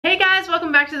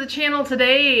back to the channel.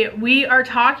 Today we are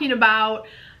talking about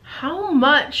how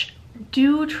much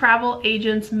do travel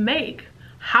agents make?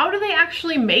 How do they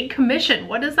actually make commission?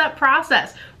 What is that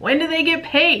process? When do they get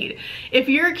paid? If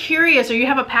you're curious or you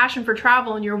have a passion for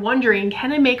travel and you're wondering,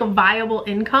 can I make a viable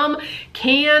income?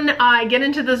 Can I get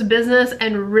into this business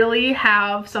and really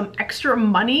have some extra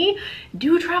money?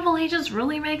 Do travel agents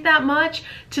really make that much?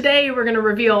 Today, we're gonna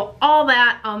reveal all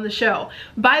that on the show.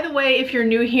 By the way, if you're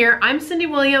new here, I'm Cyndi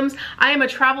Williams. I am a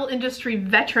travel industry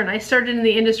veteran. I started in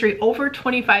the industry over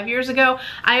 25 years ago.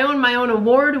 I own my own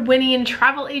award-winning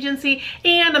travel agency,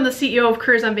 and I'm the CEO of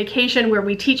Careers on Vacation, where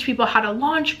we teach people how to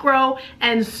launch, grow,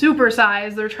 and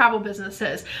supersize their travel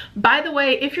businesses. By the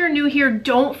way, if you're new here,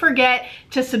 don't forget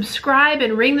to subscribe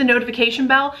and ring the notification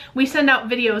bell. We send out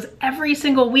videos every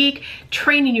single week,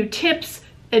 training you tips,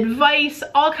 advice,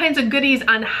 all kinds of goodies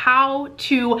on how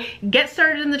to get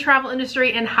started in the travel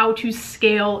industry and how to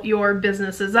scale your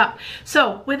businesses up.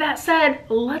 So with that said,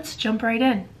 let's jump right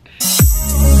in.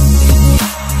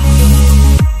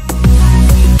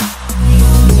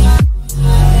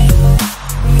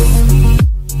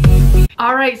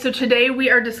 All right, so today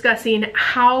we are discussing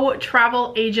how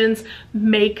travel agents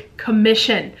make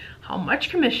commission. How much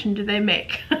commission do they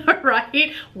make,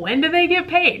 right? When do they get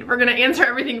paid? We're gonna answer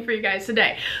everything for you guys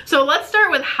today. So let's start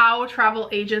with how travel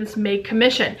agents make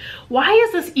commission. Why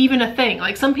is this even a thing?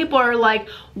 Like, some people are like,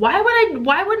 why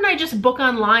wouldn't I just book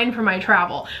online for my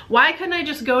travel? Why couldn't I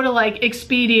just go to like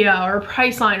Expedia or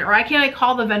Priceline, or why can't I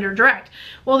call the vendor direct?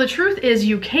 Well, the truth is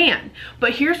you can,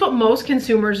 but here's what most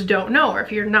consumers don't know, or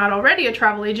if you're not already a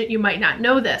travel agent, you might not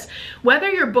know this. Whether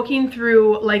you're booking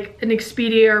through like an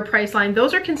Expedia or Priceline,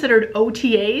 those are considered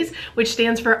OTAs, which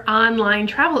stands for online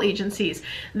travel agencies.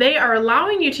 They are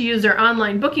allowing you to use their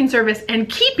online booking service and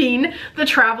keeping the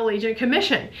travel agent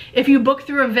commission. If you book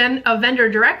through a vendor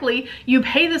directly, you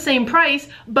pay the same price,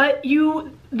 but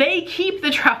they keep the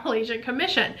travel agent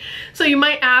commission. So you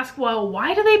might ask, well,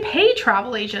 why do they pay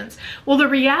travel agents? Well, the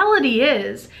reality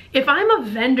is, if I'm a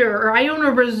vendor or I own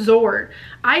a resort,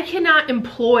 I cannot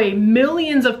employ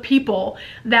millions of people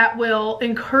that will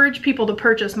encourage people to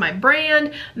purchase my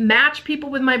brand, match people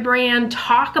with my brand,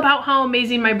 talk about how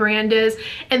amazing my brand is,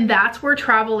 and that's where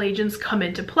travel agents come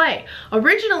into play.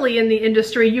 Originally in the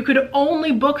industry, you could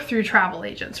only book through travel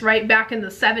agents, right? Back in the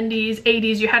 70s,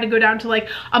 80s, you had to go down to like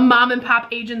a mom and pop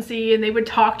agency and they would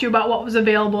talk to you about what was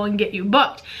available and get you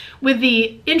booked. With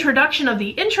the introduction of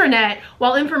the intranet,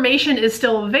 while information is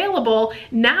still available,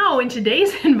 now in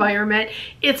today's environment,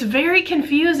 it's very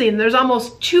confusing. There's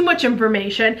almost too much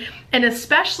information, and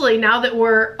especially now that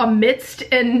we're amidst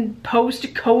and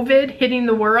post-COVID hitting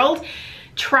the world,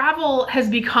 travel has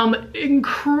become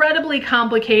incredibly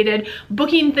complicated.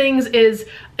 Booking things is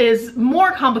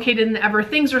more complicated than ever.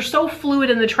 Things are so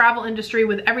fluid in the travel industry,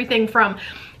 with everything from,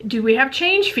 do we have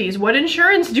change fees? What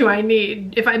insurance do I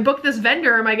need? If I book this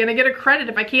vendor, am I gonna get a credit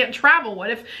if I can't travel? What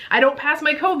if I don't pass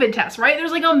my COVID test, right?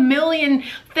 There's like a million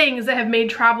things that have made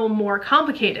travel more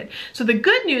complicated. So the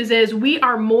good news is we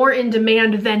are more in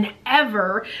demand than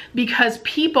ever, because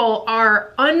people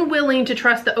are unwilling to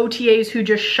trust the OTAs who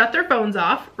just shut their phones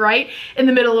off, right? In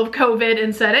the middle of COVID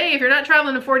and said, hey, if you're not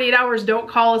traveling in 48 hours, don't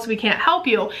call us, we can't help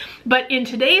you. But in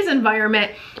today's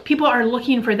environment, people are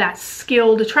looking for that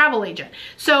skilled travel agent.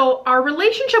 So our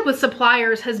relationship with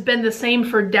suppliers has been the same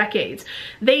for decades.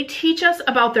 They teach us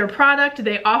about their product.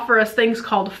 They offer us things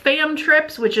called FAM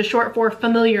trips, which is short for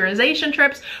familiarization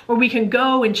trips, where we can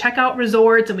go and check out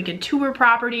resorts and we can tour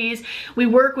properties. We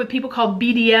work with people called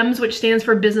BDMs, which stands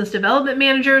for business development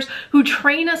managers, who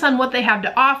train us on what they have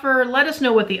to offer, let us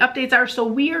know what the updates are. So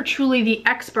we are truly the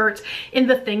experts in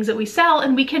the things that we sell,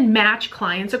 and we can match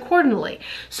clients accordingly.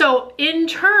 So in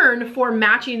turn for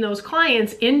matching those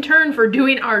clients, in turn for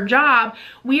doing our job,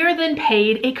 we are then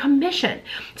paid a commission.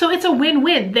 So it's a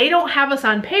win-win. They don't have us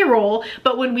on payroll,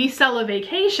 but when we sell a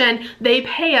vacation, they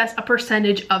pay us a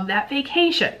percentage of that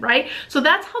vacation, right? So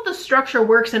that's how the structure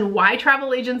works, and why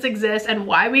travel agents exist, and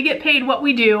why we get paid what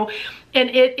we do. And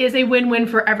it is a win-win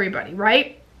for everybody,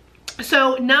 right?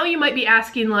 So now you might be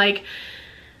asking, like,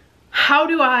 how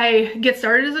do I get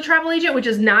started as a travel agent? Which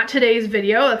is not today's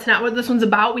video. That's not what this one's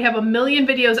about. We have a million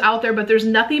videos out there, but there's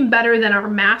nothing better than our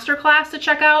masterclass to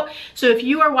check out. So if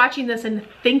you are watching this and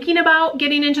thinking about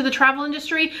getting into the travel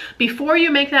industry, before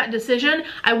you make that decision,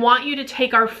 I want you to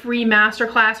take our free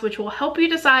masterclass, which will help you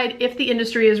decide if the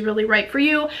industry is really right for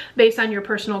you based on your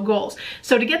personal goals.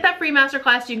 So to get that free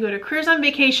masterclass, you can go to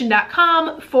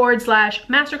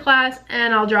careersonvacation.com/masterclass,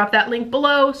 and I'll drop that link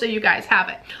below so you guys have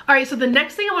it. All right, so the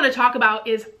next thing I want to talk about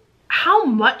is how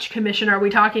much commission are we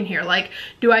talking here? Like,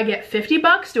 do I get 50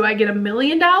 bucks? Do I get $1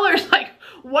 million? Like,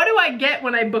 what do I get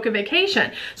when I book a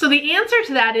vacation? So the answer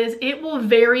to that is it will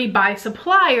vary by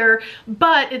supplier,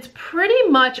 but it's pretty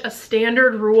much a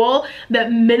standard rule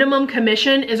that minimum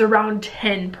commission is around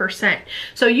 10%.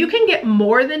 So you can get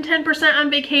more than 10% on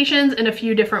vacations in a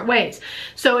few different ways.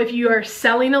 So if you are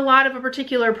selling a lot of a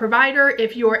particular provider,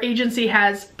 if your agency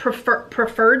has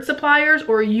preferred suppliers,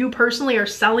 or you personally are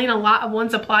selling a lot of one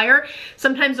supplier,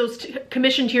 sometimes those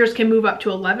commission tiers can move up to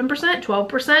 11%,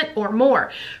 12%, or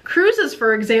more. Cruises,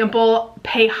 for example,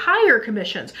 pay higher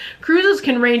commissions. Cruises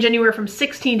can range anywhere from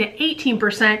 16 to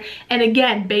 18%, and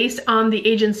again, based on the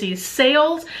agency's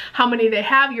sales, how many they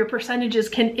have, your percentages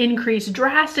can increase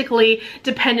drastically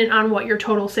dependent on what your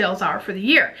total sales are for the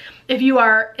year. If you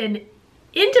are an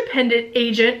independent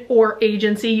agent or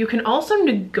agency, you can also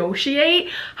negotiate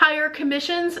higher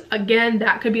commissions. Again,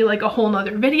 that could be like a whole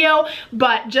nother video,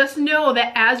 but just know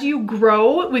that as you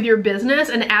grow with your business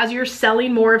and as you're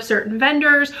selling more of certain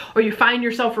vendors, or you find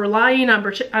yourself relying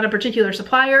on a particular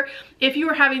supplier, if you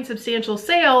are having substantial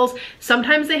sales,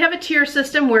 sometimes they have a tier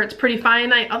system where it's pretty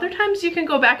finite. Other times you can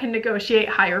go back and negotiate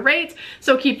higher rates.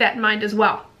 So keep that in mind as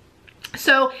well.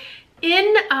 So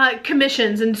in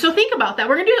commissions, and so think about that.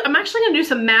 I'm actually gonna do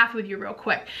some math with you real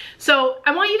quick. So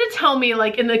I want you to tell me,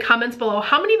 like, in the comments below,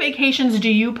 how many vacations do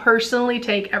you personally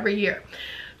take every year?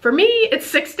 For me, it's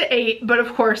 6 to 8, but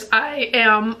of course I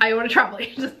own a travel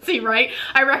agency, right?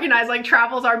 I recognize like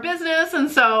travel's our business, and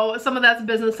so some of that's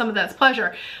business, some of that's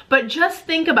pleasure. But just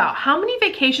think about how many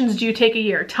vacations do you take a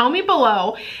year? Tell me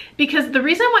below, because the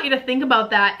reason I want you to think about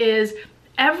that is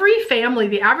every family,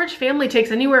 the average family,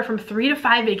 takes anywhere from 3 to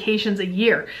 5 vacations a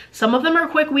year. Some of them are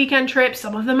quick weekend trips,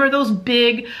 some of them are those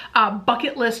big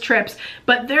bucket list trips,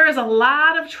 but there is a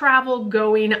lot of travel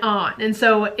going on. And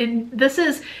so this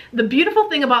is the beautiful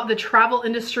thing about the travel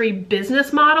industry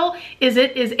business model, is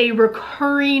it is a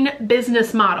recurring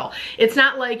business model. It's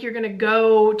not like you're gonna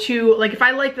go to, like, if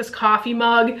I like this coffee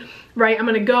mug, right, I'm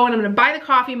gonna go and I'm gonna buy the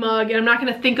coffee mug and I'm not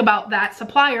gonna think about that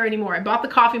supplier anymore. I bought the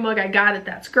coffee mug, I got it,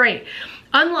 that's great.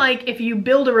 Unlike if you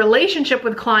build a relationship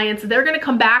with clients, they're gonna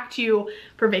come back to you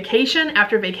for vacation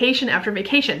after vacation after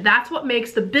vacation. That's what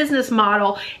makes the business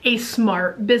model a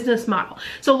smart business model.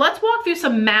 So let's walk through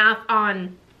some math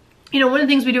on, you know, one of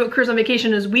the things we do at Cruise on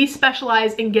Vacation is we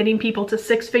specialize in getting people to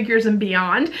 6 figures and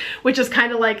beyond, which is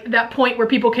kind of like that point where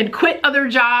people can quit other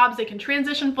jobs, they can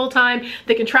transition full-time,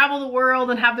 they can travel the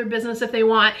world and have their business if they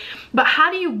want. But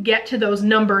how do you get to those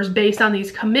numbers based on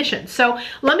these commissions? So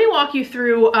let me walk you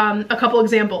through a couple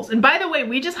examples. And by the way,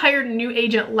 we just hired a new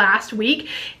agent last week,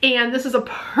 and this is a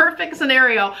perfect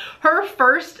scenario. Her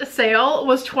first sale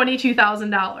was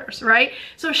 $22,000, right?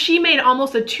 So she made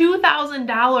almost a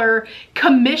 $2,000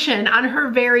 commission on her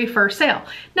very first sale.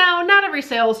 Now, not every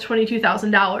sale is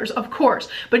 $22,000, of course,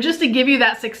 but just to give you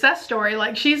that success story,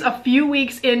 like, she's a few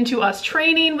weeks into us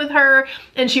training with her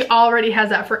and she already has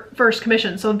that first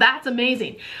commission. So that's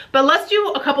amazing. But let's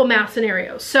do a couple math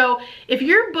scenarios. So if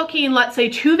you're booking, let's say,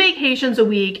 2 vacations a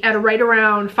week at right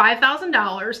around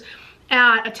 $5,000,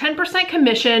 at a 10%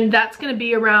 commission, that's gonna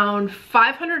be around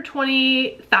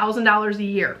 $520,000 a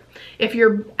year if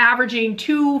you're averaging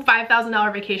 2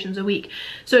 $5,000 vacations a week.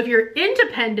 So if you're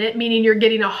independent, meaning you're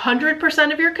getting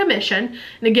 100% of your commission,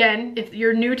 and again, if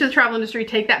you're new to the travel industry,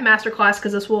 take that masterclass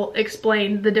because this will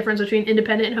explain the difference between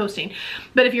independent and hosting.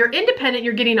 But if you're independent,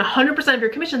 you're getting 100% of your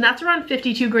commission, that's around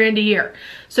 52 grand a year.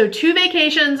 So 2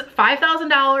 vacations,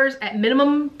 $5,000 at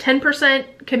minimum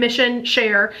 10% commission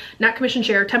share, not commission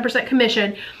share, 10% commission,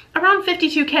 around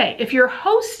 52K. If you're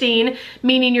hosting,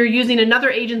 meaning you're using another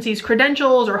agency's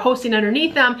credentials or hosting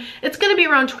underneath them, it's gonna be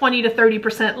around 20 to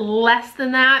 30% less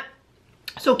than that.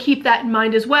 So keep that in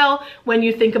mind as well when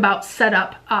you think about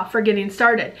setup for getting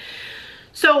started.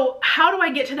 So how do I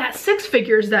get to that 6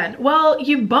 figures then? Well,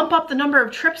 you bump up the number of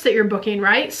trips that you're booking,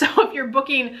 right? So if you're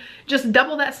booking, just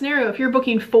double that scenario. If you're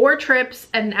booking 4 trips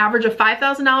at an average of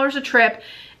 $5,000 a trip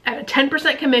at a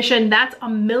 10% commission, that's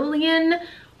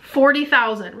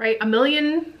 $1,040,000, right?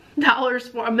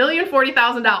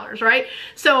 $1,040,000, right?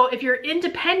 So if you're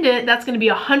independent, that's gonna be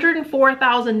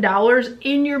 $104,000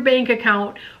 in your bank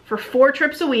account for 4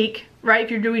 trips a week, right?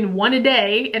 If you're doing 1 a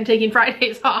day and taking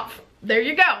Fridays off, there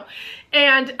you go.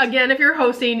 And again, if you're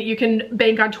hosting, you can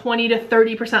bank on 20 to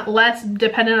 30% less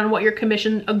depending on what your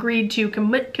commission agreed to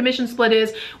commission split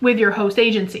is with your host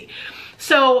agency.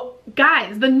 So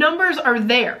guys, the numbers are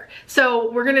there. So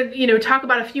we're gonna, you know, talk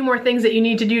about a few more things that you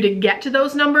need to do to get to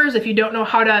those numbers. If you don't know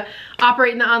how to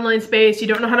operate in the online space, you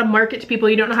don't know how to market to people,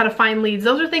 you don't know how to find leads,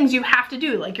 those are things you have to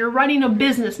do. Like, you're running a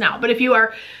business now. But if you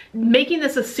are making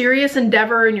this a serious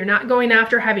endeavor and you're not going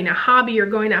after having a hobby, you're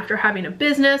going after having a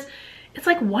business, it's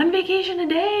like 1 vacation a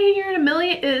day. You're in $1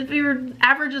 million, if your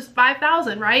average is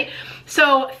 5,000, right?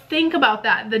 So think about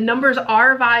that. The numbers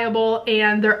are viable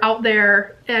and they're out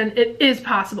there and it is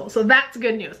possible. So that's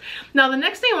good news. Now, the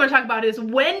next thing I want to talk about is,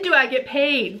 when do I get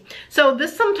paid? So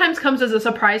this sometimes comes as a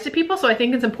surprise to people. So I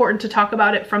think it's important to talk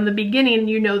about it from the beginning, and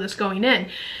you know this going in.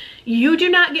 You do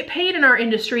not get paid in our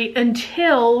industry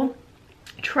until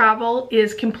travel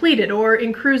is completed, or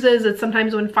in cruises it's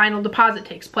sometimes when final deposit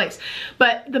takes place,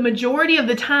 but the majority of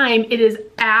the time it is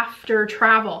after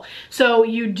travel. So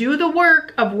you do the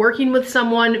work of working with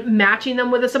someone, matching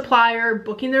them with a supplier,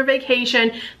 booking their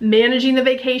vacation, managing the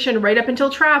vacation right up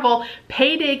until travel.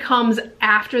 Payday comes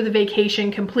after the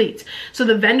vacation completes. So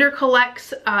the vendor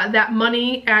collects that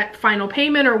money at final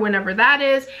payment or whenever that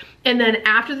is. And then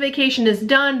after the vacation is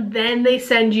done, then they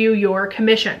send you your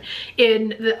commission.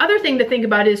 And the other thing to think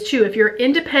about is too, if you're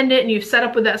independent and you've set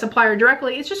up with that supplier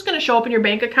directly, it's just gonna show up in your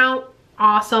bank account.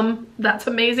 Awesome, that's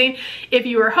amazing. If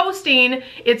you are hosting,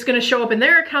 it's gonna show up in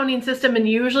their accounting system, and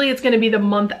usually it's gonna be the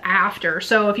month after.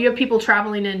 So if you have people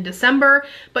traveling in December,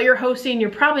 but you're hosting, you're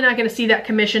probably not gonna see that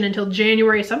commission until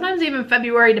January, sometimes even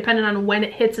February, depending on when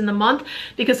it hits in the month,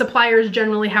 because suppliers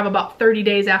generally have about 30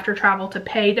 days after travel to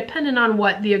pay, depending on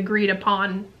what the agreed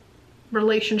upon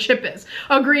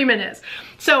agreement is.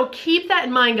 So keep that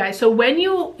in mind, guys. So when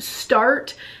you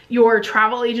start your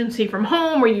travel agency from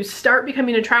home, or you start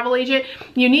becoming a travel agent,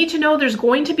 you need to know there's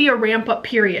going to be a ramp up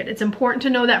period. It's important to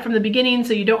know that from the beginning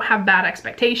so you don't have bad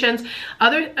expectations.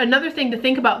 Another thing to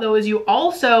think about though is you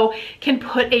also can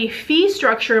put a fee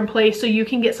structure in place so you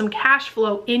can get some cash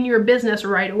flow in your business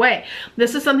right away.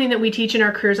 This is something that we teach in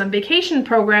our Careers on Vacation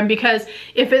program, because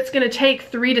if it's going to take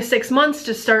 3 to 6 months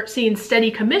to start seeing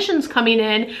steady commissions coming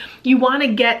in, you want to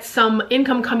get some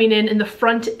income coming in the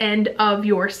front end of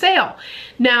your sale.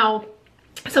 Now,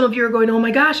 some of you are going, oh my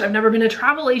gosh, I've never been a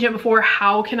travel agent before.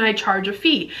 How can I charge a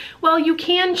fee? Well, you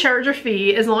can charge a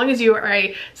fee as long as you are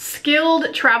a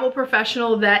skilled travel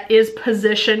professional that is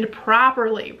positioned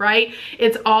properly, right?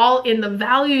 It's all in the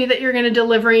value that you're going to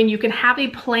deliver, and you can have a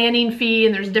planning fee,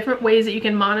 and there's different ways that you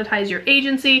can monetize your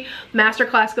agency.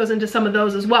 Masterclass goes into some of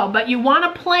those as well, but you want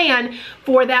to plan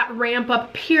for that ramp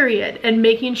up period, and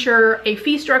making sure a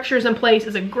fee structure is in place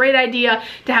is a great idea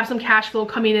to have some cash flow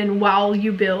coming in while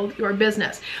you build your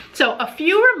business. So a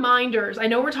few reminders. I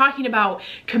know we're talking about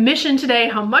commission today,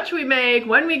 how much we make,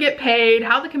 when we get paid,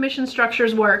 how the commission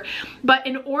structures work, but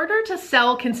in order to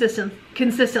sell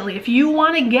consistently, if you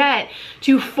want to get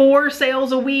to 4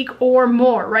 sales a week or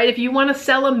more, right? If you want to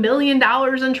sell $1 million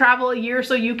in travel a year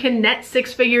so you can net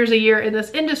 6 figures a year in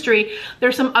this industry,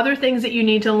 there's some other things that you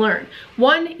need to learn.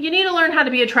 One, you need to learn how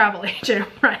to be a travel agent,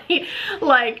 right?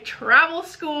 Like travel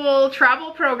school,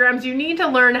 travel programs, you need to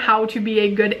learn how to be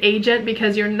a good agent, because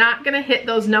you're not going to hit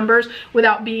those numbers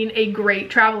without being a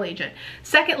great travel agent.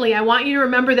 Secondly, I want you to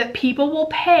remember that people will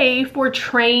pay for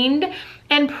trained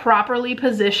and properly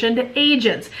positioned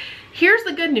agents. Here's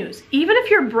the good news. Even if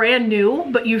you're brand new,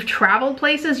 but you've traveled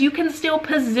places, you can still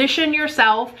position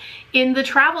yourself in the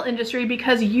travel industry,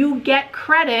 because you get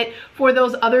credit for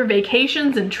those other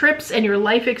vacations and trips and your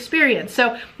life experience.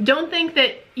 So don't think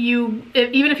that even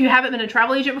if you haven't been a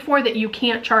travel agent before, that you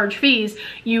can't charge fees.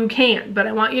 You can, but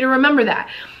I want you to remember that.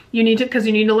 You need to, because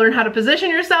you need to learn how to position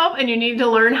yourself, and you need to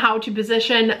learn how to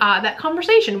position that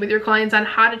conversation with your clients on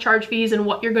how to charge fees and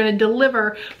what you're going to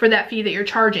deliver for that fee that you're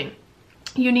charging.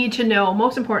 You need to know,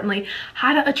 most importantly,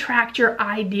 how to attract your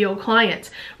ideal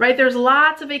clients, right? There's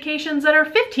lots of vacations that are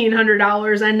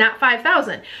 $1,500 and not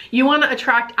 $5,000. You want to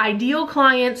attract ideal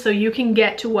clients so you can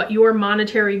get to what your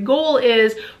monetary goal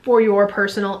is for your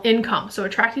personal income. So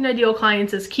attracting ideal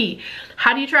clients is key.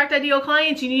 How do you attract ideal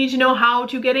clients? You need to know how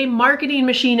to get a marketing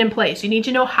machine in place. You need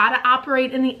to know how to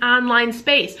operate in the online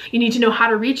space. You need to know how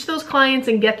to reach those clients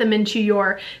and get them into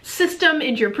your system,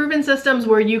 into your proven systems,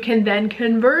 where you can then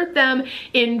convert them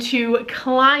into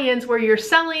clients where you're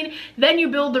selling. Then you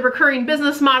build the recurring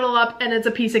business model up, and it's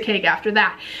a piece of cake after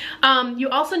that. You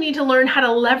also need to learn how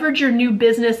to leverage your new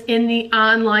business in the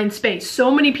online space. So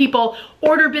many people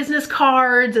order business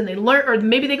cards and they learn, or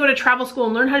maybe they go to travel school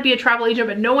and learn how to be a travel agent,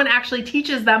 but no one actually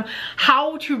teaches them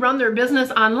how to run their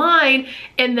business online.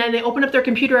 And then they open up their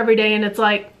computer every day and it's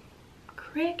like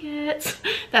crickets.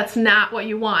 That's not what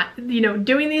you want. You know,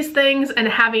 doing these things and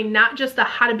having not just the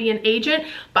how to be an agent,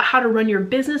 but how to run your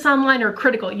business online are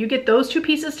critical. You get those two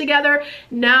pieces together,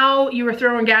 now you are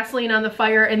throwing gasoline on the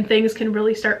fire, and things can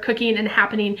really start cooking and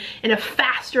happening in a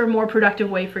faster, more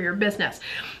productive way for your business.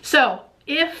 So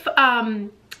if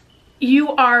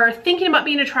you are thinking about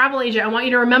being a travel agent, I want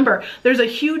you to remember there's a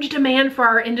huge demand for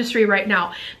our industry right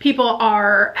now. People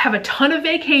have a ton of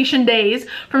vacation days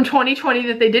from 2020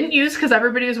 that they didn't use because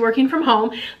everybody was working from home.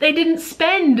 They didn't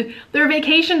spend their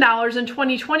vacation dollars in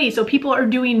 2020, so people are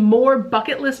doing more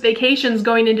bucket list vacations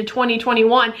going into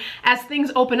 2021. As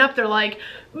things open up, they're like,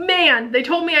 man, they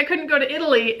told me I couldn't go to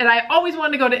Italy and I always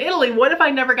wanted to go to Italy. What if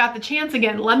I never got the chance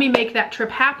again? Let me make that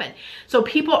trip happen. So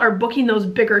people are booking those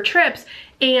bigger trips,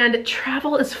 and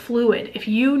travel is fluid. If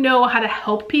you know how to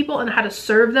help people and how to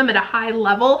serve them at a high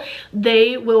level,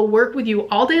 they will work with you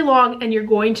all day long and you're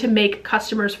going to make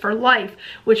customers for life,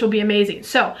 which will be amazing.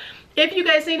 So if you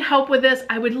guys need help with this,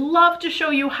 I would love to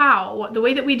show you how. The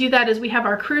way that we do that is we have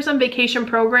our Careers on Vacation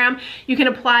program. You can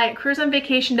apply at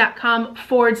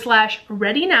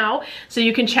careersonvacation.com/ready now. So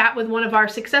you can chat with one of our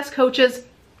success coaches.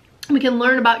 We can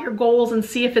learn about your goals and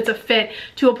see if it's a fit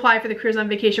to apply for the Careers on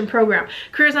Vacation program.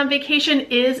 Careers on Vacation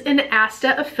is an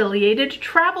ASTA affiliated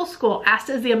travel school.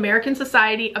 ASTA is the American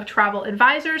Society of Travel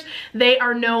Advisors. They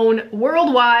are known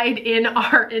worldwide in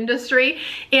our industry.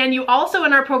 And you also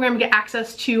in our program get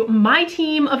access to my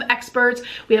team of experts.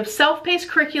 We have self-paced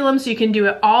curriculum, so you can do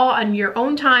it all on your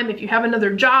own time. If you have another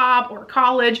job or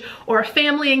college or a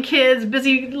family and kids,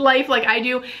 busy life like I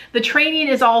do, the training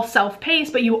is all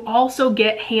self-paced, but you also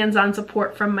get hands-on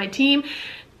support from my team.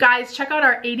 Guys, check out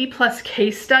our 80+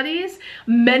 case studies,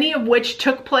 many of which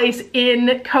took place in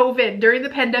COVID. During the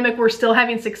pandemic, we're still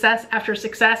having success after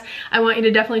success. I want you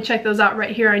to definitely check those out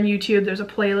right here on YouTube. There's a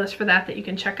playlist for that you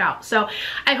can check out. So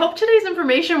I hope today's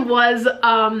information was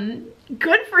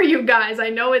good for you guys. I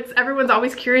know everyone's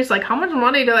always curious, like, how much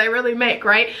money do I really make,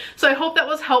 right? So I hope that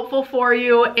was helpful for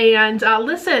you. And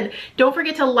listen, don't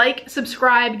forget to like,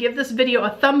 subscribe, give this video a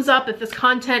thumbs up if this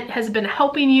content has been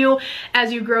helping you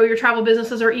as you grow your travel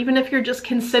businesses, or even if you're just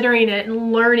considering it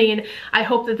and learning. I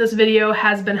hope that this video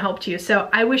has been helpful to you. So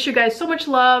I wish you guys so much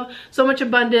love, so much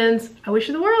abundance. I wish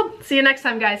you the world. See you next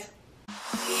time, guys.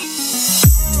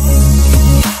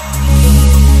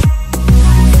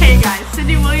 Hey guys,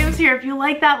 Cyndi Williams here. If you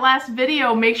like that last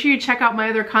video, make sure you check out my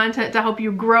other content to help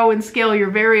you grow and scale your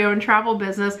very own travel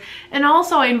business. And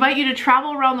also, I invite you to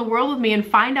travel around the world with me and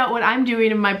find out what I'm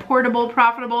doing in my portable,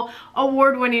 profitable,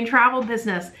 award-winning travel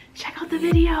business. Check out the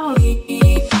videos.